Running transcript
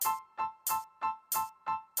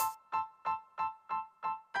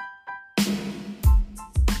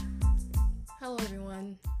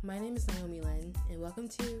my name is Naomi Lynn, and welcome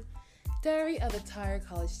to Diary of a Tired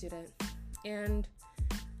College Student. And,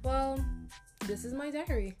 well, this is my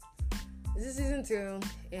diary. This is season 2,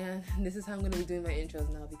 and this is how I'm going to be doing my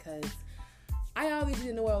intros now, because I obviously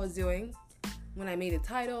didn't know what I was doing when I made a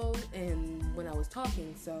title and when I was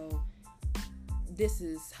talking, so this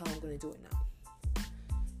is how I'm going to do it now.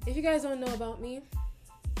 If you guys don't know about me,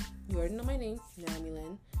 you already know my name, Naomi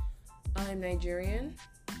Lynn. I'm Nigerian.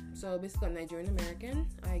 So basically, I'm Nigerian American.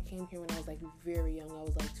 I came here when I was very young. I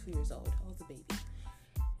was 2 years old. I was a baby.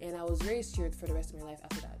 And I was raised here for the rest of my life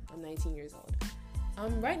after that. I'm 19 years old.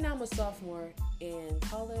 Right now, I'm a sophomore in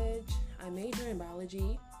college. I major in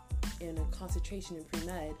biology and a concentration in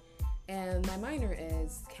pre-med. And my minor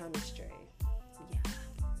is chemistry. Yeah.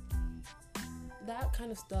 That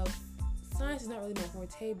kind of stuff. Science is not really my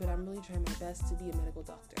forte, but I'm really trying my best to be a medical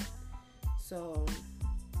doctor. So,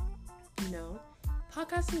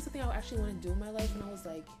 podcasting is something I actually want to do in my life when I was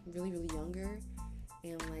really, really younger,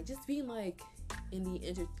 and just being in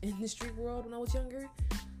the industry world when I was younger.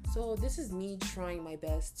 So this is me trying my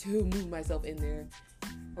best to move myself in there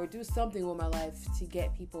or do something with my life to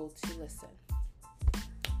get people to listen.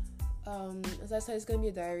 As I said, it's gonna be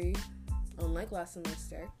a diary, unlike last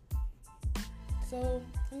semester. So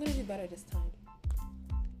I'm gonna do better this time.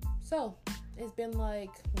 So it's been my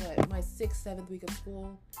 6th, 7th week of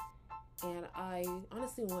school. And I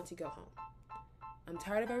honestly want to go home. I'm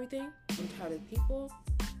tired of everything. I'm tired of the people.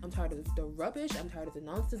 I'm tired of the rubbish. I'm tired of the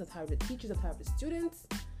nonsense. I'm tired of the teachers. I'm tired of the students.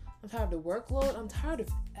 I'm tired of the workload. I'm tired of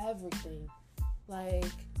everything.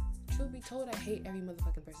 Truth be told, I hate every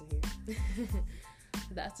motherfucking person here.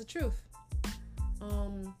 That's the truth.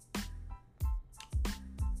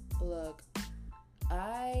 Look,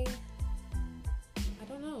 I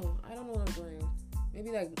don't know. I don't know what I'm doing.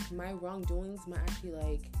 Maybe my wrongdoings might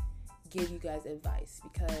actually give you guys advice,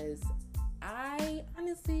 because I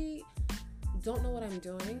honestly don't know what I'm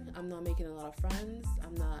doing. I'm not making a lot of friends.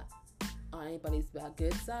 I'm not on anybody's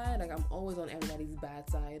good side. I'm always on everybody's bad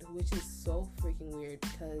side, which is so freaking weird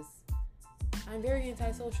because I'm very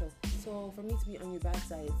antisocial. So for me to be on your bad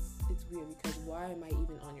side, it's weird, because why am I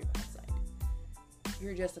even on your bad side?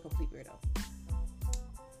 You're just a complete weirdo.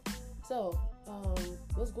 So,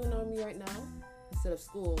 what's going on with me right now? Instead of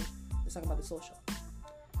school, let's talk about the social.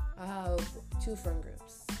 I have 2 friend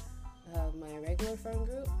groups. I have my regular friend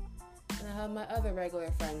group, and I have my other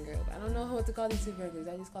regular friend group. I don't know what to call these 2 friend groups.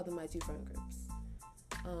 I just call them my 2 friend groups.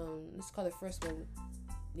 Let's call the first one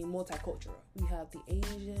the multicultural. We have the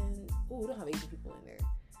Asian. We don't have Asian people in there.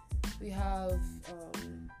 We have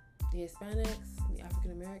the Hispanics, the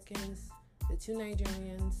African Americans, the 2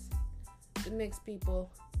 Nigerians, the mixed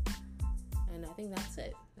people, and I think that's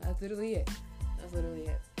it. That's literally it.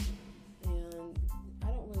 And I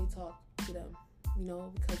don't really talk to them,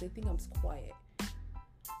 because they think I'm quiet.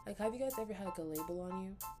 Have you guys ever had a label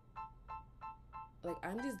on you?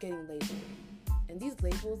 I'm just getting labeled. And these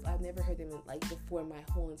labels, I've never heard them before in my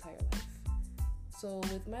whole entire life. So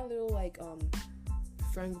with my little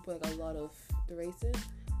friend group, a lot of the races,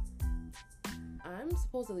 I'm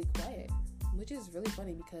supposedly quiet, which is really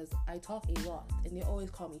funny because I talk a lot and they always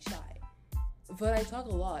call me shy. But I talk a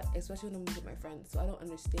lot, especially when I'm with my friends, so I don't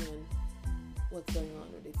understand what's going on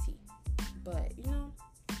with the tea. But,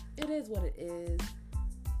 it is what it is.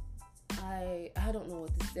 I don't know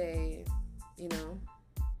what to say, And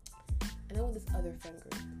then with this other friend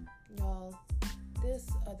group, y'all, this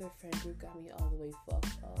other friend group got me all the way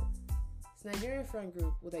fucked up. It's a Nigerian friend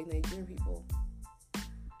group with Nigerian people.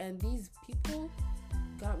 And these people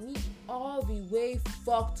got me all the way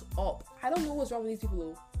fucked up. I don't know what's wrong with these people,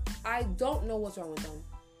 though. I don't know what's wrong with them.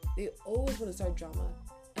 They always want to start drama.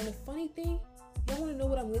 And the funny thing, y'all want to know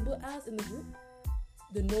what I'm labeled as in the group?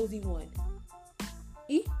 The nosy one.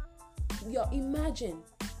 Yo, imagine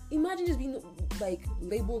just being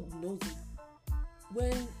labeled nosy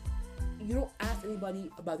when you don't ask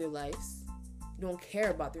anybody about their lives, you don't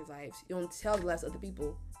care about their lives, you don't tell the lives of other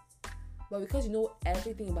people, but because you know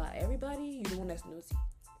everything about everybody, you're the one that's nosy.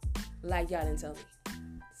 Y'all didn't tell me.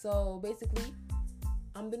 So basically,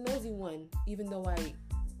 I'm the nosy one, even though I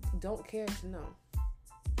don't care to know.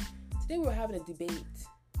 Today we were having a debate,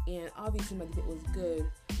 and obviously my debate was good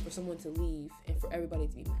for someone to leave and for everybody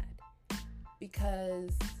to be mad.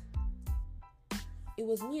 Because it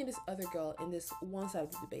was me and this other girl in this one side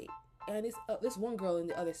of the debate, and this one girl in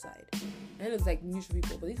the other side. And it was neutral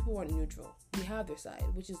people, but these people weren't neutral. They have their side,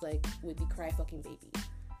 which is with the cry fucking baby.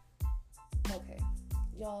 Okay,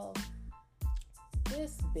 y'all.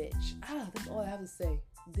 This bitch, that's all I have to say.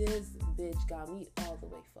 This bitch got me all the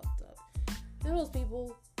way fucked up. Those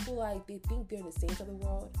people who they think they're in the same side of the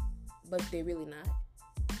world, but they're really not.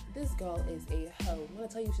 this girl is a hoe. I'm gonna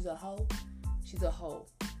tell you she's a hoe. She's a hoe.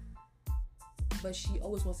 But she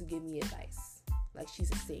always wants to give me advice. Like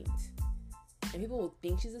she's a saint. And people will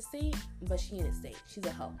think she's a saint, but she ain't a saint. She's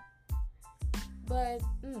a hoe. But,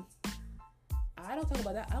 I don't talk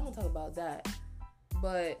about that. I don't talk about that.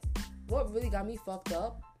 But what really got me fucked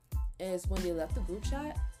up is when they left the group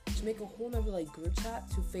chat to make a whole nother like group chat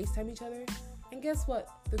to FaceTime each other. And guess what?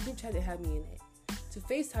 The group chat that had me in it. To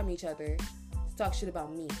FaceTime each other to talk shit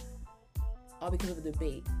about me. All because of a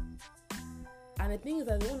debate. And the thing is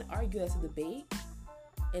that they want to argue that's a debate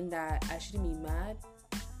and that I shouldn't be mad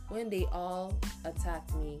when they all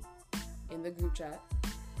attacked me in the group chat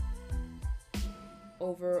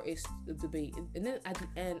over a debate. And then at the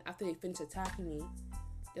end, after they finish attacking me,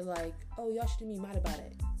 they're like, oh, y'all shouldn't be mad about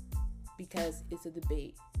it because it's a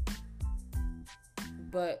debate.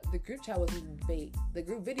 But the group chat wasn't a debate. The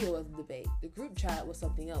group video was a debate. The group chat was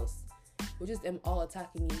something else, which is them all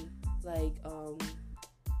attacking me. Like,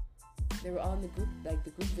 they were all in the group, like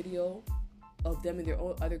the group video of them in their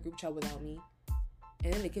own other group chat without me.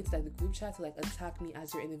 And then they came to like the group chat to like attack me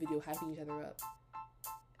as they're in the video, hyping each other up.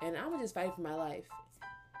 And I was just fighting for my life.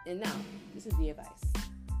 And now, this is the advice.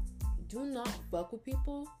 Do not fuck with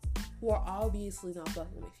people who are obviously not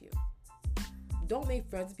fucking with you. Don't make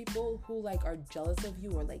friends with people who like are jealous of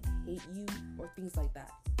you or like hate you or things like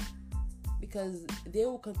that. Because they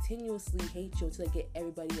will continuously hate you until they get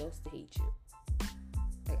everybody else to hate you.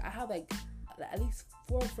 Like I have like at least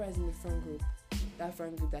 4 friends in the friend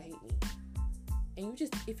group that hate me. And you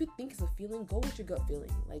just, if you think it's a feeling, go with your gut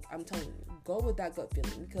feeling. Like I'm telling you, go with that gut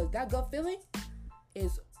feeling because that gut feeling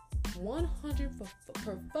is 100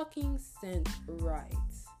 per fucking cent right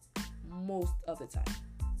most of the time.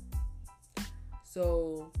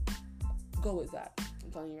 So go with that.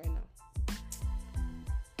 I'm telling you right now.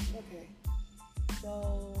 Okay.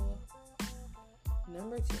 So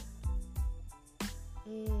number 2.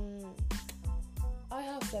 I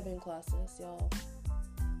have 7 classes, y'all.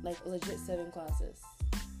 Like legit 7 classes.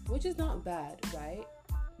 Which is not bad, right?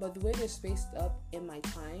 But the way they're spaced up in my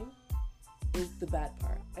time is the bad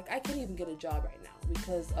part. Like I can't even get a job right now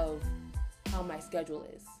because of how my schedule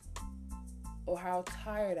is. Or how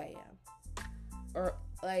tired I am. Or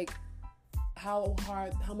like how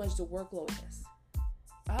much the workload is.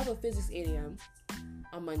 I have a physics 8 a.m.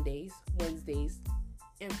 on Mondays, Wednesdays,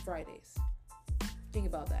 and Fridays. Think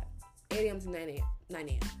about that. 8 a.m. to 9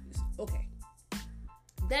 a.m. Okay.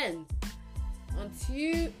 Then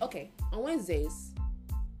on Wednesdays,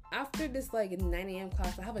 after this like 9 a.m.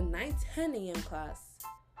 class, I have a 9-10 a.m. class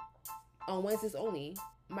on Wednesdays only,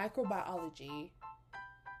 microbiology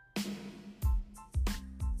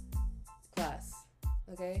class.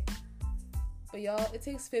 Okay? But y'all, it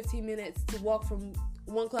takes 15 minutes to walk from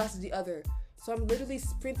one class to the other. So I'm literally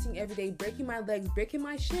sprinting every day, breaking my legs, breaking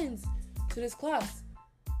my shins to this class.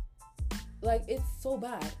 Like, it's so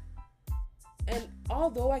bad. And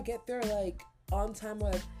although I get there, like, on time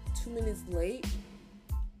or, like, 2 minutes late,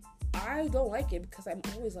 I don't like it because I'm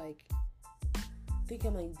always, like,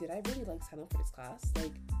 thinking, like, did I really, like, sign up for this class?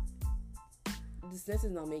 Like, this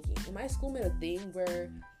is not making. And my school made a thing where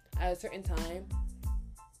at a certain time,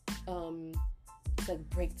 it's, like,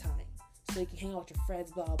 break time. So you can hang out with your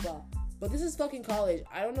friends, blah, blah. But this is fucking college.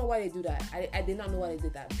 I don't know why they do that. I did not know why they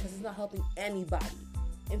did that because it's not helping anybody.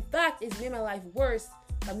 In fact, it's made my life worse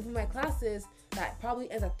by moving my classes that probably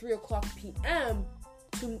ends at 3 o'clock p.m.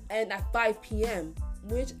 to end at 5 p.m.,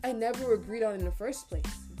 which I never agreed on in the first place.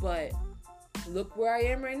 But look where I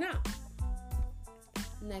am right now.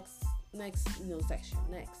 Next, section.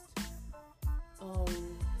 Next.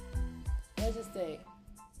 Let's just say,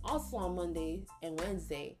 also on Monday and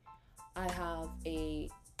Wednesday, I have a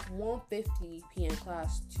 1:50 p.m.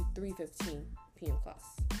 class to 3:15 p.m.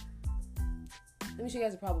 class. Let me show you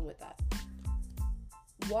guys a problem with that.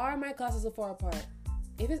 Why are my classes so far apart?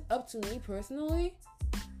 If it's up to me personally,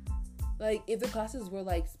 like if the classes were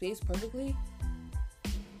like spaced perfectly,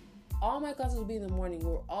 all my classes would be in the morning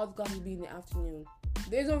or all the classes would be in the afternoon.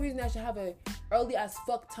 There's no reason I should have a early as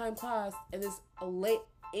fuck time class and this a late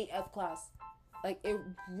AF class. Like it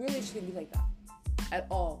really shouldn't be like that at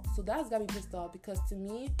all. So that's got me pissed off because to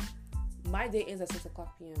me, my day ends at 6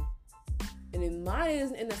 o'clock p.m. And if mine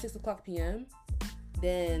isn't in at 6 o'clock p.m.,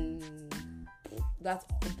 then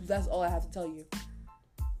that's all I have to tell you.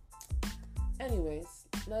 Anyways,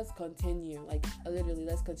 let's continue.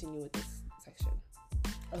 Let's continue with this section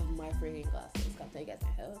of my freaking classes. Gotta tell you guys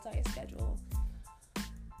my whole entire schedule.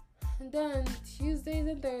 And then Tuesdays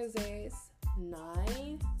and Thursdays,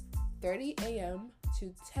 9:30 a.m.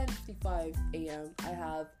 to 10:55 a.m. I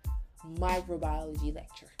have microbiology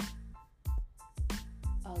lecture.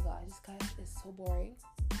 Oh god, this class is so boring.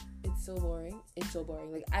 it's so boring. It's so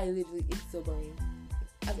boring. Like, it's so boring.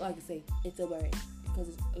 That's all I can say. It's so boring. Because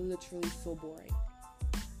it's literally so boring.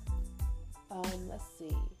 Let's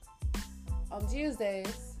see. On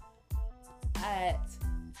Tuesdays, at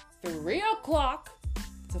 3 o'clock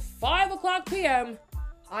to 5 o'clock p.m.,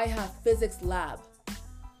 I have physics lab.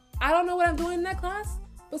 I don't know what I'm doing in that class,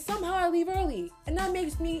 but somehow I leave early. And that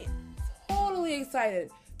makes me totally excited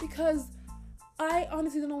because I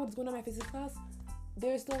honestly don't know what's going on in my physics class.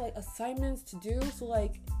 There's no like assignments to do, so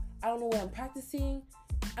like I don't know what I'm practicing.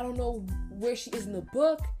 I don't know where she is in the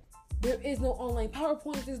book. There is no online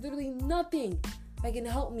PowerPoint. There's literally nothing that can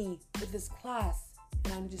help me with this class.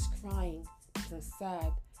 And I'm just crying because I'm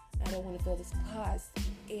sad. I don't want to fail this class.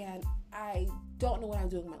 And I don't know what I'm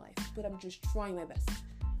doing in my life, but I'm just trying my best.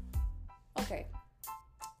 Okay,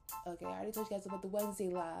 I already told you guys about the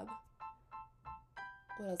Wednesday lab.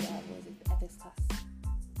 What else I have? What is it? The ethics class.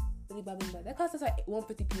 That class is at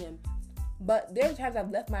 1:50 p.m. But there are times I've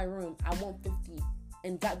left my room at 1:50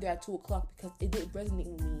 and got there at 2 o'clock because it didn't resonate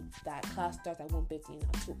with me that class starts at 1:50 and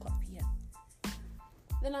not 2 o'clock p.m.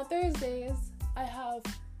 Then on Thursdays, I have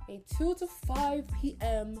a 2 to 5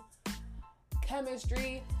 p.m.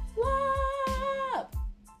 chemistry lab.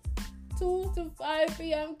 2 to 5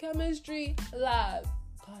 p.m. chemistry lab.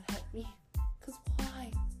 God help me. Because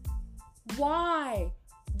why? Why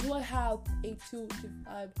do I have a 2 to 5 chemistry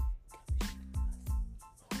class?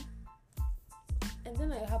 And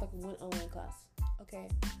then I have like one online class. Okay.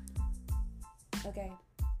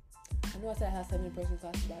 I know I said I have 7 in-person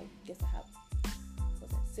classes, but I guess I have,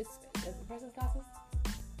 6 in-person classes?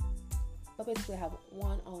 But basically I have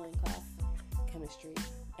one online class, chemistry.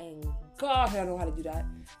 And gosh, I don't know how to do that.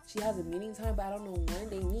 She has a meeting time, but I don't know when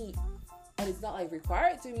they meet. And it's not like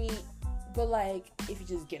required to meet. But like, if you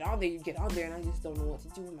just get on there, you get on there. And I just don't know what to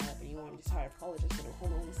do in my life anymore. I'm just tired of college. I just want to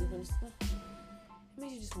hold on and sleep. It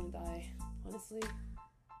makes you just want to die. Honestly.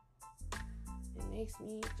 It makes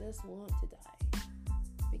me just want to die.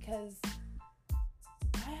 Because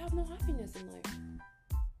I have no happiness in life.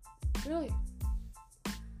 Really.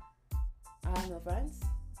 I have no friends.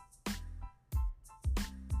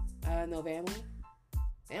 I have no family.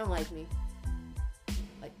 They don't like me.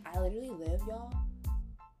 Like, I literally live, y'all,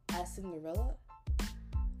 as Cinderella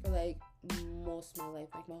for like most of my life,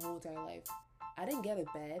 like my whole entire life. I didn't get a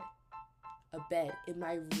bed in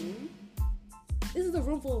my room. This is a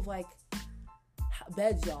room full of like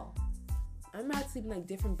beds, y'all. I'm not sleeping like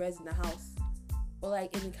different beds in the house, or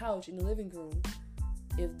like in the couch in the living room.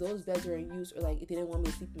 If those beds were in use, or like if they didn't want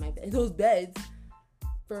me to sleep in my bed, those beds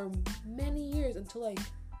for many years until like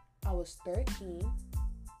I was 13,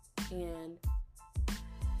 and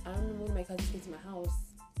I remember when my cousins came to my house,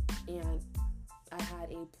 and I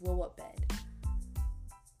had a blow-up bed,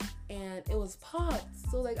 and it was popped.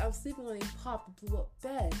 So like I'm sleeping on a popped blow-up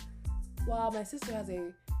bed, while my sister has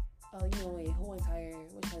a whole entire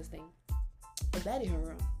a bed in her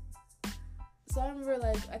room. So I remember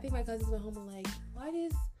like I think my cousins went home and like, why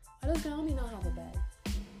does Naomi not have a bed?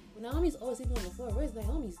 Well, Naomi's always sleeping on the floor. Where's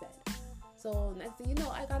Naomi's bed? So next thing you know,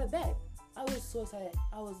 I got a bed. I was so excited.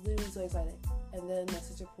 I was literally so excited. And then my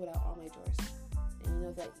sister pulled out all my drawers.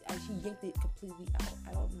 And she yanked it completely out.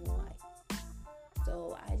 I don't know why.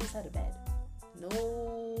 So I just had a bed.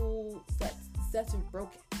 No sets. The sets were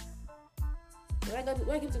broken. When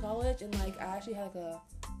I came to college and like I actually had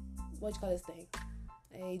like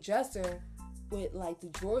a dresser with like the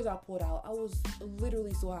drawers I pulled out, I was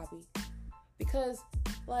literally so happy. Because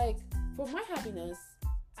like for my happiness,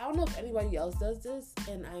 I don't know if anybody else does this,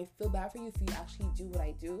 and I feel bad for you if you actually do what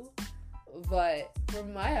I do, but for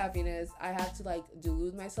my happiness, I have to like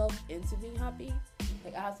delude myself into being happy.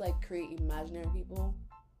 Like I have to like create imaginary people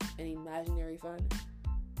and imaginary fun,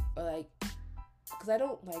 or like, because I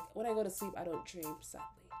don't like when I go to sleep, I don't dream,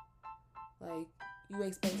 sadly. Like you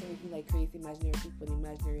expect somebody who like creates imaginary people and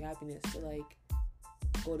imaginary happiness to like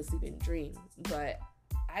go to sleep and dream, but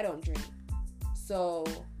I don't dream. So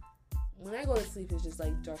when I go to sleep, it's just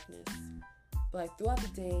like darkness. But like throughout the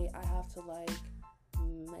day, I have to like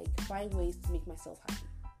find ways to make myself happy,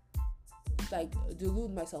 like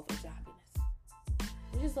delude myself into happiness,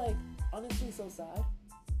 which is like honestly so sad,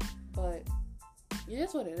 but it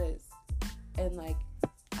is what it is. And like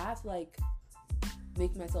I have to like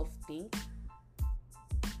make myself think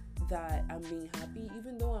that I'm being happy,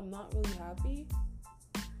 even though I'm not really happy.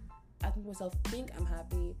 I make myself think I'm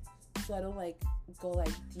happy, so I don't like go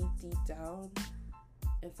like deep down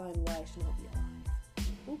and find why I should not be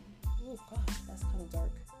alive. Oh gosh, that's kind of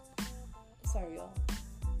dark. Sorry, y'all.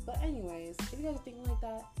 But anyways, if you guys are thinking like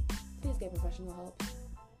that, please get professional help.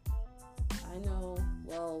 I know,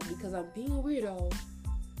 well, because I'm being a weirdo,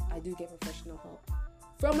 I do get professional help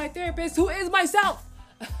from my therapist, who is myself.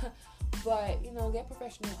 But, you know, get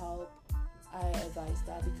professional help. I advise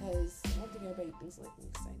that, because I don't think everybody thinks like me,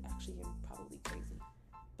 because I actually am probably crazy.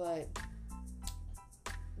 But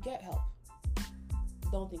get help.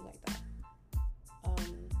 Don't think like that.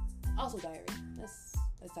 Also diary. Let's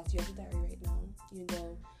talk to you as a diary right now. Even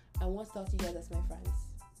though I want to talk to you guys as my friends,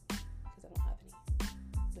 because I don't have any.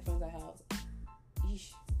 The friends I have,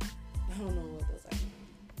 yeesh, I don't know what those are.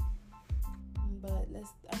 But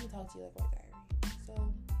I'm gonna talk to you like my diary. So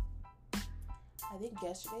I think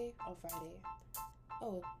yesterday on Friday.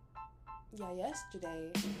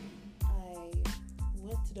 Yesterday I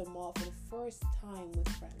went to the mall for the first time with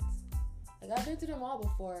friends. Like, I've been to the mall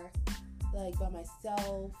before, like, by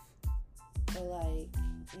myself, or, like,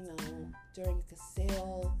 you know, during like a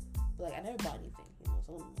sale. But, like, I never bought anything, you know,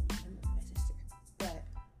 so I'm with my sister. But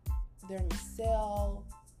during a sale,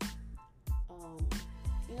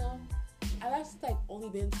 you know, I've actually, like, only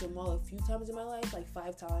been to the mall a few times in my life, like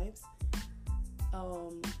 5 times.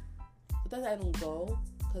 But then I don't go,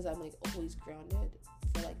 because I'm, like, always grounded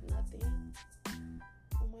for, like, nothing.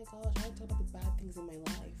 Oh my gosh, I don't talk about the bad things in my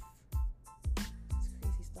life. It's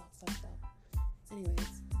crazy. Stop.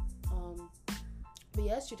 Anyways, but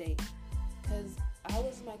yesterday, because I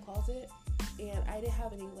was in my closet, and I didn't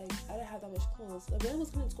have that much clothes. Like, when I was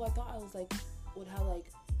going to school, I thought I was, like, would have,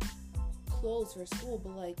 like, clothes for school,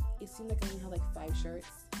 but, like, it seemed like I only had, like, 5 shirts.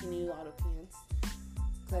 I need a lot of pants,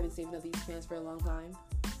 because I've been saving up these pants for a long time.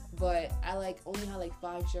 But I, like, only had, like,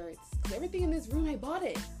 5 shirts. Because everything in this room, I bought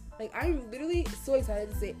it. Like, I'm literally so excited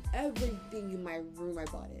to say everything in my room, I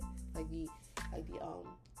bought it. Like the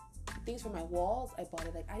things for my walls, I bought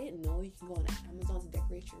it. Like, I didn't know you can go on Amazon to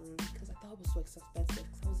decorate your room, because I thought it was so expensive,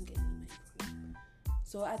 because I wasn't getting any money from it.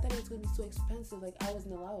 So I thought it was going to be so expensive, like, I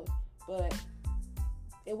wasn't allowed. But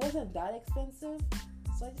it wasn't that expensive.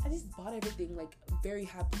 So I just bought everything, like, very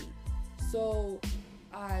happily. So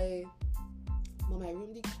my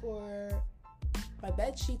room decor, my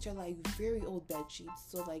bed sheets are, like, very old bed sheets,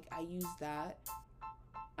 so, like, I use that.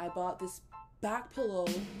 I bought this back pillow,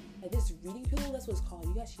 like, this reading pillow, that's what it's called.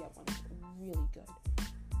 You guys should have one. It's really good.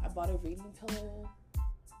 I bought a reading pillow.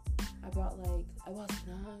 I bought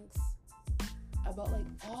snacks. I bought, like,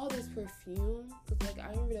 all this perfume, because, like, I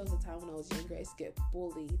remember there was a time when I was younger, I used to get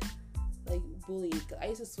bullied, because I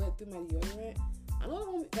used to sweat through my deodorant. I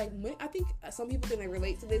know, like, I think some people can, like,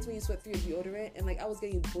 relate to this when you sweat through your deodorant, and, like, I was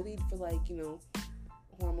getting bullied for, like, you know,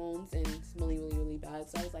 hormones and smelling really, really bad.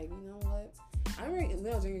 So I was like, you know what? I remember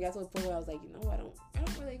when I was younger, I got to the point where I was like, you know, I don't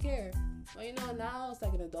really care. But, you know, now it's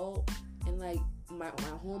like an adult, and, like, my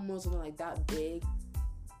hormones are not, like, that big.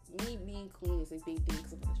 Me being clean is a big thing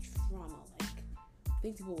because of the trauma. Like,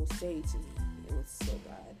 things people will say to me, it was so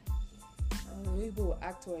bad. People will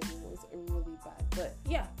act towards me, it was really bad. But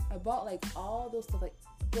yeah, I bought, like, all those stuff, like,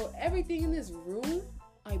 bro, everything in this room,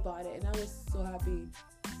 I bought it, and I was so happy.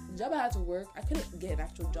 The job I had to work, I couldn't get an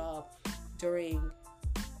actual job during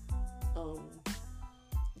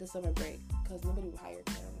the summer break, because nobody would hire me.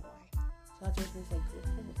 I don't know why. So I had to work this, like, group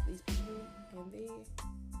home with these people, and they,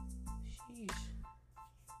 sheesh,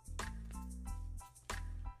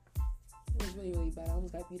 it was really, really bad. I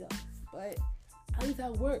almost got beat up, but at least I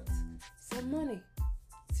worked some money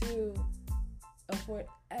to afford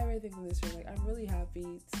everything in this room. Like, I'm really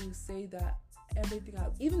happy to say that everything,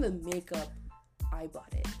 even the makeup, I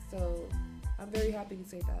bought it. So I'm very happy to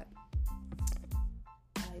say that.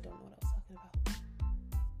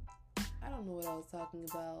 I don't know what I was talking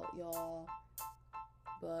about, y'all.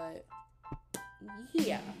 But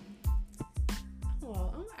yeah,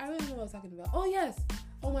 I don't know what I was talking about. Oh yes,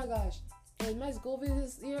 oh my gosh. And my school visit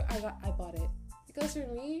this year, I bought it, because for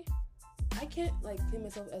me, I can't, like, claim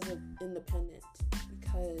myself as an independent,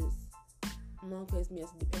 because mom claims me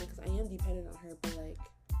as independent, because I am dependent on her. But, like,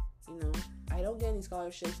 you know, I don't get any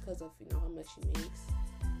scholarships because of, you know, how much she makes.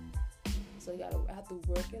 So I have to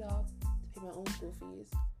work it off to pay my own school fees.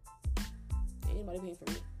 Ain't anybody paying for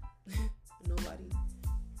me. Nobody.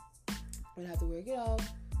 I have to work it off,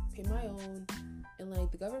 pay my own, and, like,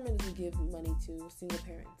 the government doesn't give money to single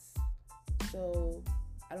parents. So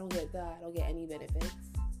I don't get that. I don't get any benefits.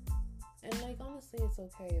 And, like, honestly, it's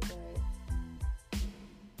okay, but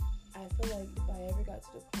I feel like if I ever got to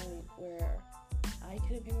the point where I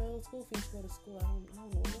couldn't pay my own school fees to go to school, I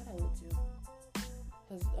don't know what I would do.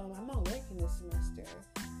 Because I'm not working this semester.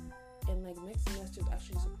 And, like, next semester is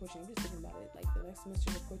actually just approaching. I'm just thinking about it. Like, the next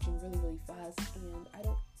semester is approaching really, really fast, and I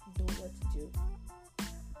don't know what to do.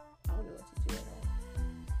 I don't know what to do at all.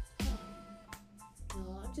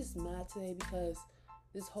 No, I'm just mad today because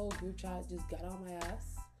this whole group chat just got on my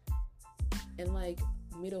ass and, like,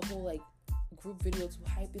 made a whole, like, group video to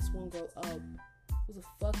hype this one girl up who's a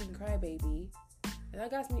fucking crybaby. And it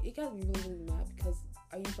got me really, really mad because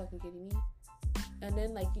are you fucking kidding me? And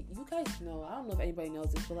then, like, you guys know, I don't know if anybody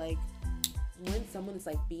knows this, but, like, when someone is,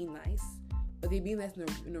 like, being nice, but they being nice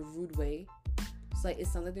in a rude way, it's like, it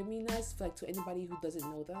sounds like they're being nice, like, to anybody who doesn't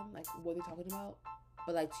know them, like, what they're talking about,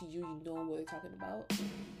 but, like, to you, you know what they're talking about.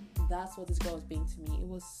 That's what this girl was being to me. It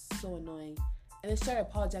was so annoying. And then she started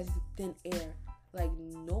apologizing to thin air. Like,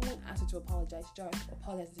 no one asked her to apologize. She started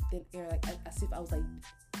apologizing to thin air, like, as if I was, like,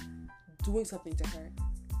 doing something to her.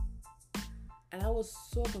 And I was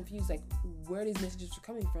so confused, like, where these messages were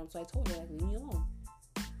coming from. So I told her, like, leave me alone.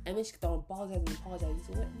 And then she kept on apologizing.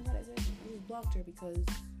 So what I did, I just blocked her because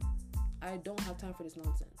I don't have time for this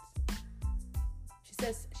nonsense. She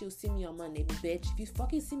says she'll see me on Monday. But bitch, if you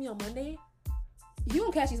fucking see me on Monday, you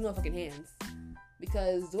don't catch these motherfucking hands.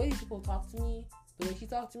 Because the way these people talk to me, the way she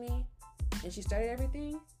talked to me, and she started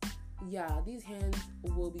everything, yeah, these hands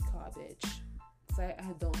will be caught, bitch. Because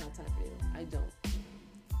I don't have time for you. I don't.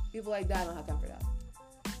 People like that, I don't have time for that.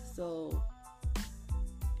 So,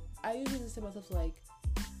 I usually just tell myself, like,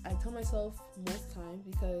 I tell myself most times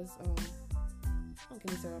because, don't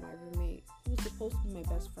get me started on my roommate, who was supposed to be my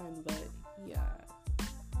best friend, but, yeah,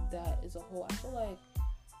 that is a whole, I feel like,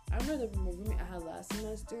 I remember the roommate I had last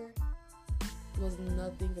semester was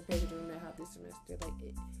nothing compared to the roommate I have this semester. Like,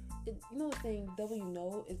 it you know the saying, double you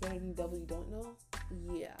know is better than double you don't know?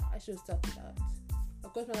 Yeah, I should have stuck to that.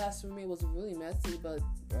 Of course, my last roommate was really messy, but,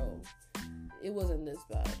 bro, it wasn't this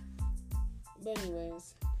bad. But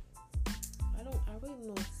anyways, I really don't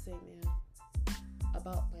know what to say, man,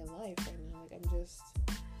 about my life right now. Like,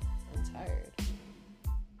 I'm tired.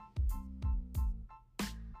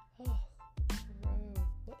 Oh, bro,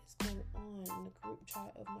 what is going on in the group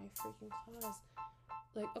chat of my freaking class?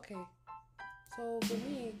 Like, okay, so for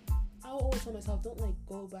me, I always tell myself, don't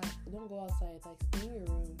go outside, like, stay in your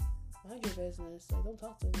room, mind your business, like, don't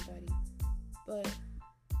talk to anybody. But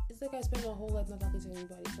it's like I spend my whole life not talking to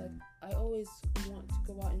anybody. It's like I always want to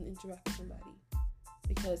go out and interact with somebody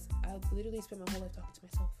because I literally spend my whole life talking to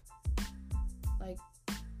myself. Like,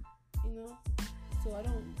 you know, so I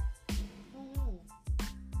don't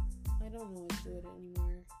know what to do with it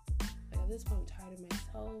anymore. Like, at this point, I'm tired of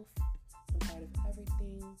myself. I'm tired of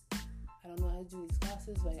everything. I don't know how to do these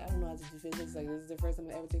classes. Like, I don't know how to do physics. Like, this is the first time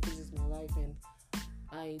I ever take physics in my life, and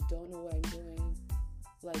I don't know what I'm doing.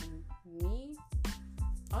 Like, me,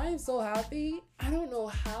 I am so happy. I don't know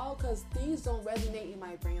how, because things don't resonate in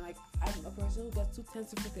my brain. Like, I'm a person who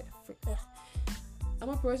tends to forget. I'm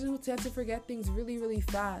a person who tends to forget things really, really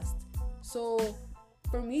fast. So,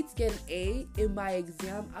 for me to get an A in my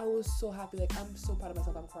exam, I was so happy. Like, I'm so proud of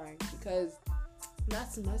myself. I'm crying because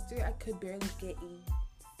last semester I could barely get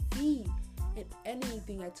a C in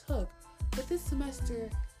anything I took. But this semester,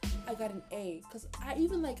 I got an A. Because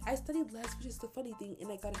I studied less, which is the funny thing,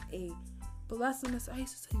 and I got an A. But last semester, I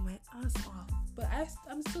used to study my ass off. But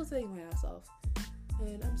I'm still studying my ass off.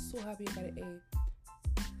 And I'm so happy I got an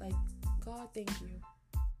A. Like, God, thank you.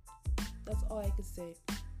 That's all I could say.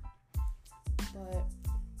 But,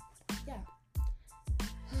 yeah.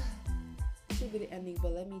 This will be the ending,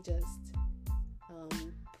 but let me just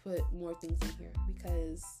put more things in here.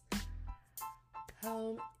 Because,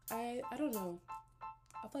 I don't know.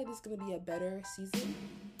 I feel like this is going to be a better season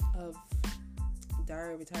of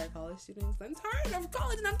Diary of Retired College Students. I'm tired of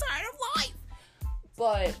college and I'm tired of life.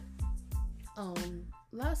 But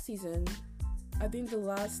last season, I think the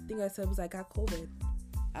last thing I said was I got COVID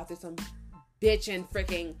after some bitchin'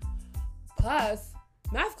 freaking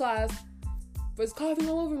math class, was coughing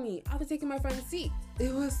all over me after taking my friend's seat.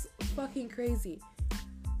 It was fucking crazy.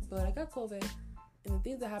 But I got COVID, and the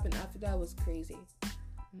things that happened after that was crazy.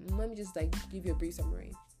 Let me just give you a brief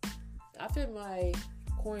summary. After my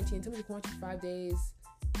quarantine, took me to quarantine for 5 days.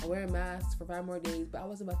 I wear a mask for 5 more days, but I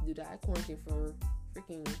wasn't about to do that. I quarantined for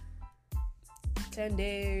freaking 10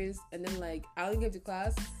 days, and then I only came to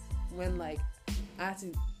class when I had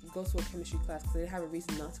to go to a chemistry class because I didn't have a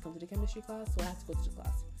reason not to come to the chemistry class, so I had to go to the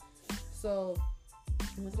class. So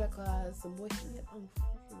I went to that class. Some boy hit me up on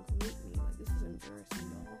freaking GroupMe. This is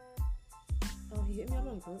embarrassing, y'all. He hit me up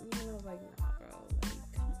on GroupMe, and I was like, nah, bro,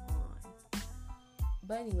 come on.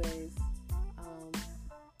 But anyways,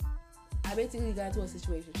 I basically got into a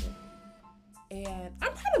situationship, and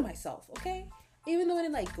I'm proud of myself, okay? Even though it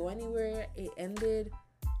didn't go anywhere, it ended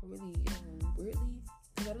really weirdly,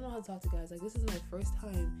 because I don't know how to talk to guys. This is my first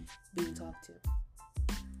time being talked to,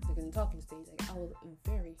 in the talking stage. I was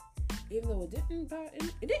very, even though it didn't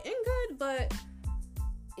end good, but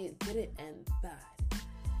it didn't end bad.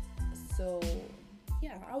 So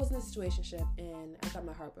yeah, I was in a situationship and I got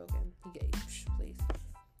my heart broken. Please.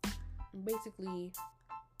 Basically,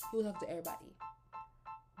 he would talk to everybody.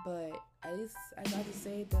 But at least I got to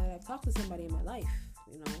say that I've talked to somebody in my life,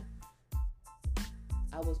 you know.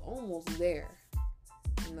 I was almost there,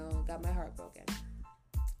 you know, got my heart broken.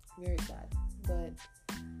 Very sad. But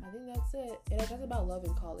I think that's it. And I talked about love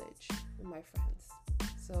in college with my friends.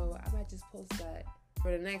 So I might just post that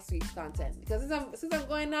for the next week's content. Because since I'm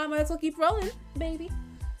going now, I might as well keep rolling, baby.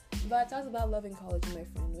 But I talked about love in college with my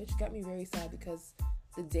friend, which got me very sad because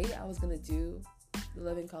the day I was going to do the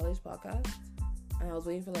Love in College podcast, and I was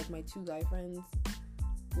waiting for like my two guy friends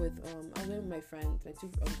I was waiting with my friends, my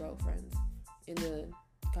two girlfriends in the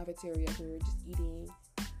cafeteria. We were just eating,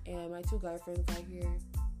 and my two guy friends got here.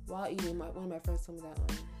 While eating, one of my friends told me that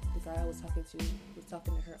the guy I was talking to was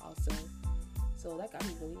talking to her also. So that got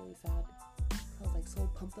me really, really sad. I was like so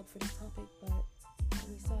pumped up for this topic, but it got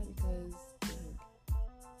me sad because dang.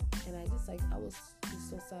 And I was just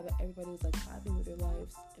so sad that everybody was like happy with their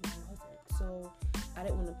lives and I wasn't. So I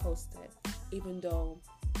didn't want to post it, even though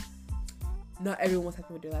not everyone was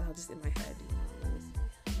happy with their life. I was just in my head, you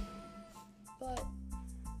know. But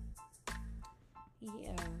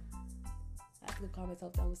yeah, I have to calm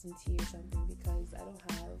myself down with some tea or something because I don't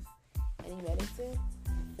have any medicine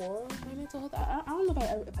for my mental health. I don't know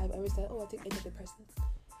if I've ever said, I take antidepressants.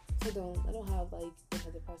 I don't have like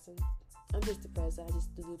antidepressants. I'm just depressed. I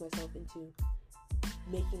just delude myself into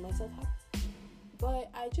making myself happy. But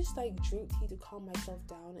I just like drink tea to calm myself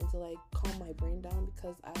down and to like calm my brain down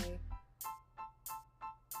because I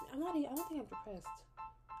don't think I'm depressed.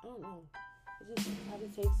 I don't know. I just have to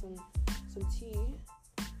take some tea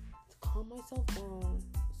to calm myself down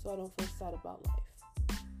so I don't feel sad about life.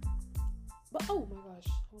 But oh my gosh,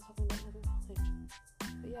 I was talking about having college.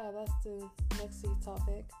 But yeah, that's the next week's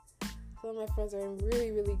topic. Some of my friends are in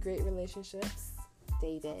really, really great relationships.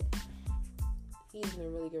 David, he's in a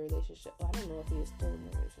really good relationship. Well, I don't know if he is still in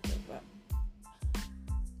a relationship, but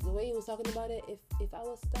the way he was talking about it, if I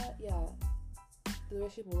was that, yeah, the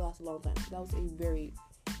relationship will last a long time. That was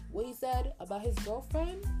what he said about his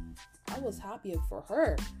girlfriend, I was happy for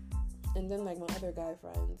her. And then like my other guy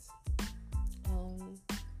friends,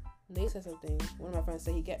 they said something. One of my friends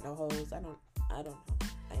said he get no hoes. I don't know. I don't know.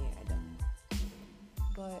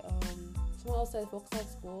 But someone else said focus on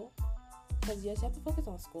school. Because yes, you have to focus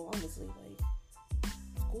on school, honestly. Like,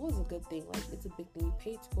 school is a good thing. Like, it's a big thing. You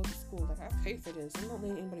pay to go to school. Like, I pay for this. I'm not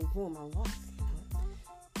letting anybody ruin my life, you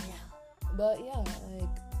know? Yeah. But yeah, like,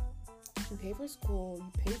 you pay for school.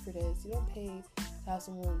 You pay for this. You don't pay to have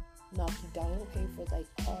someone knock you down. You don't pay for, like,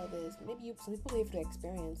 all this. Maybe some people pay for the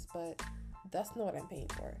experience, but that's not what I'm paying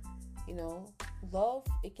for. You know? Love,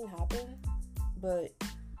 it can happen, but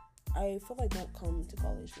I feel like don't come to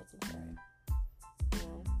college looking for it. You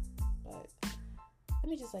know? But let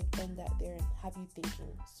me just like end that there and have you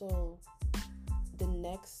thinking. So the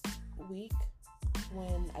next week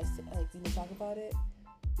when I say like we talk about it,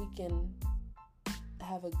 we can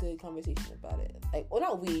have a good conversation about it. Like, well,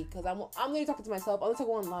 not we, because I'm literally talking to myself. I'm gonna talk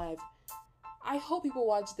on live. I hope people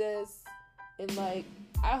watch this and like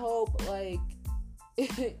I hope like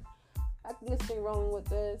I can get something wrong with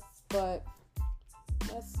this, but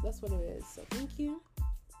that's what it is. So thank you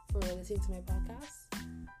for listening to my podcast.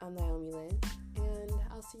 I'm Naomi Lynn, and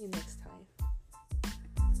I'll see you next time.